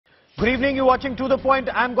Good evening, you're watching To The Point.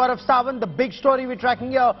 I'm Gaurav Sawant. The big story we're tracking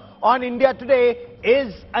here on India Today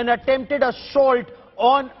is an attempted assault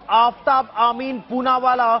on Aftab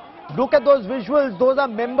Poonawalla. Look at those visuals. Those are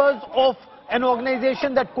members of an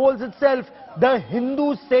organization that calls itself the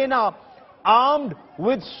Hindu Sena, armed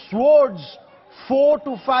with swords. 4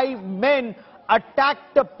 to 5 men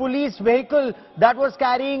attacked a police vehicle that was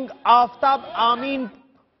carrying Aftab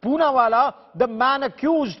Poonawalla, the man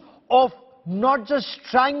accused of not just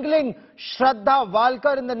strangling Shraddha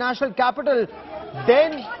Walkar in the national capital,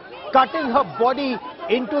 then cutting her body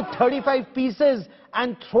into 35 pieces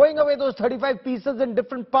and throwing away those 35 pieces in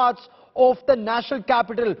different parts of the national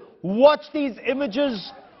capital. Watch these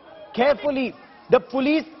images carefully. The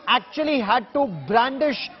police actually had to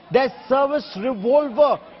brandish their service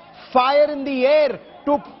revolver, fire in the air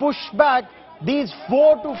to push back these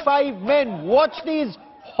 4 to 5 men. Watch these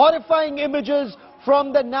horrifying images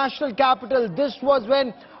from the national capital. This was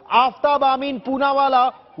when Aftab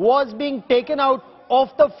Poonawalla was being taken out of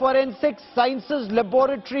the Forensic Sciences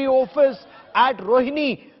Laboratory office at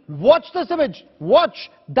Rohini. Watch this image.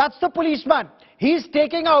 Watch. That's the policeman. He's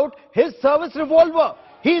taking out his service revolver.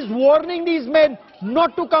 He's warning these men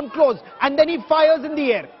not to come close. And then he fires in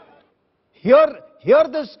the air. Hear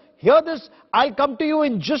this. I'll come to you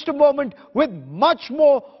in just a moment with much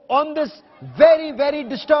more on this very, very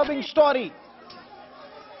disturbing story.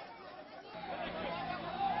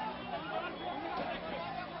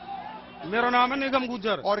 मेरा नाम है निगम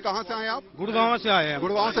गुज्जर। और कहाँ से आए आप? गुड़गांव से आए हैं।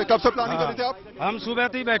 गुड़गांव से कब से प्लानिंग कर रहे थे आप? हम सुबह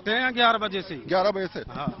से ही बैठे हैं 11 बजे से। 11 बजे से।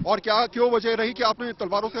 हाँ। और क्या क्यों वजह रही कि आपने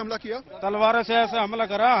तलवारों से हमला किया? तलवारों से ऐसा हमला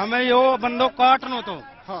करा, हमें यो बंदूक काटनो तो।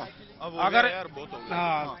 हाँ। अगर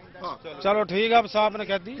हाँ, चलो ठीक है, अब साहब ने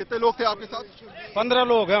कह दी। कितने लोग थे आपके साथ? 15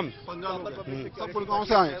 लोग हैं हम। 15 लोग। सब गुड़गांव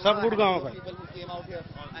से आए? सब गुड़गांव का।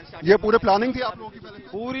 ये पूरे प्लानिंग थी आप लोगों की? पहले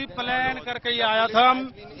पूरी प्लान करके ही आया था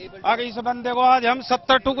हम। अगर इस बंदे को आज हम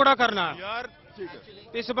 70 टुकड़ा करना है।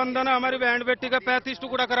 इस बंदे ने हमारी बहन बेटी का 35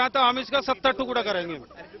 टुकड़ा करा था, हम इसका 70 टुकड़ा करेंगे।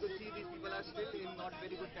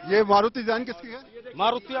 ये मारुति जान किसकी है?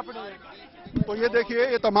 मारुति अपनी है। तो ये देखिए,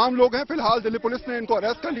 ये तमाम लोग हैं। फिलहाल दिल्ली पुलिस ने इनको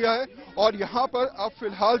अरेस्ट कर लिया है और यहाँ पर अब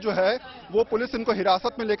फिलहाल जो है वो पुलिस इनको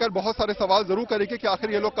हिरासत में लेकर बहुत सारे सवाल जरूर करेगी कि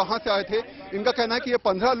आखिर ये लोग कहाँ से आए थे। इनका कहना है कि ये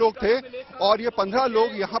 15 लोग थे और ये 15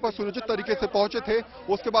 लोग यहाँ पर सुनिश्चित तरीके से पहुंचे थे।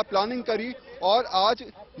 उसके बाद प्लानिंग करी और आज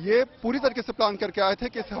ये पूरी तरीके से प्लान करके आए थे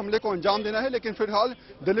कि इस हमले को अंजाम देना है। लेकिन फिलहाल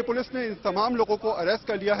दिल्ली पुलिस ने इन तमाम लोगों को अरेस्ट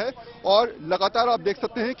कर लिया है और लगातार आप देख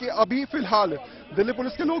सकते हैं कि अभी फिलहाल दिल्ली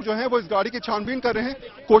पुलिस के लोग जो हैं वो इस गाड़ी की छानबीन कर रहे हैं।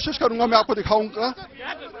 कोशिश करूंगा, मैं आपको दिखाऊंगा।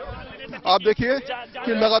 आप देखिए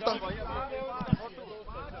कि लगातार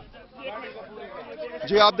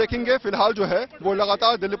जी आप देखेंगे फिलहाल जो है वो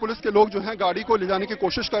लगातार दिल्ली पुलिस के लोग जो हैं गाड़ी को ले जाने की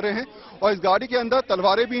कोशिश कर रहे हैं और इस गाड़ी के अंदर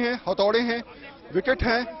तलवारें भी हैं, हथौड़े हैं, विकेट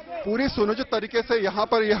हैं। पूरी सुनियोजित तरीके से यहाँ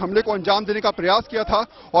पर ये हमले को अंजाम देने का प्रयास किया था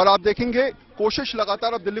और आप देखेंगे कोशिश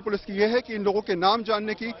लगातार अब दिल्ली पुलिस की ये है कि इन लोगों के नाम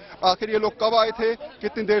जानने की, आखिर ये लोग कब आए थे,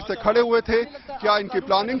 कितनी देर से खड़े हुए थे, क्या इनकी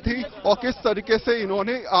प्लानिंग थी और किस तरीके से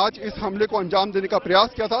इन्होंने आज इस हमले को अंजाम देने का प्रयास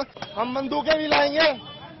किया था। हम बंदूकें भी लाएंगे,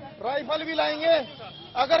 राइफल भी लाएंगे।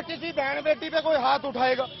 अगर किसी बहन बेटी पे कोई हाथ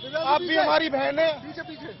उठाएगा, आप भी हमारी बहन है,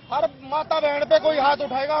 हर माता बहन पे कोई हाथ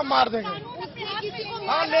उठाएगा हम मार देंगे।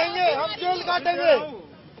 हाँ लेंगे, हम जेल काटेंगे।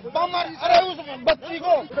 अरे उस बच्ची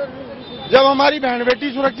को जब हमारी बहन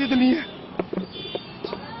बेटी सुरक्षित नहीं है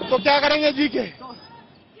तो क्या करेंगे जी के?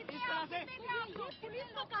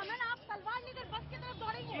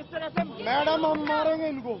 मैडम हम मारेंगे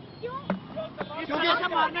इनको क्योंकि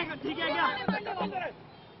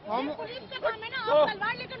हम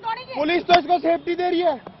पुलिस तो इसको सेफ्टी दे रही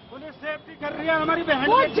है। पुलिस सेफ्टी कर रही है हमारी बहन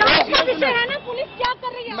वो जांच का विषय है ना, पुलिस क्या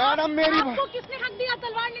कर रही है? मैडम मेरी आपको किसने हक दिया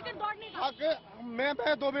तलवार लेकर दौड़ने का? मैं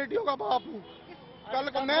 2 बेटियों का बाप हूँ। कल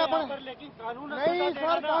को मैं नहीं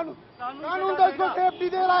सर, कानून तो इसको सेफ्टी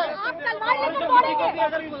दे रहा है। आप तलवार लेकर दौड़ेंगे?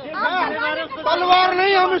 तलवार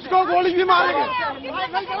नहीं, हम इसको गोली भी मारेंगे।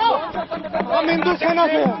 हम हिंदू सेना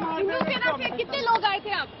से हैं। हिंदू सेना से कितने लोग आए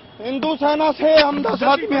थे आप? हिंदू सेना से हम 10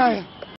 आदमी आए हैं।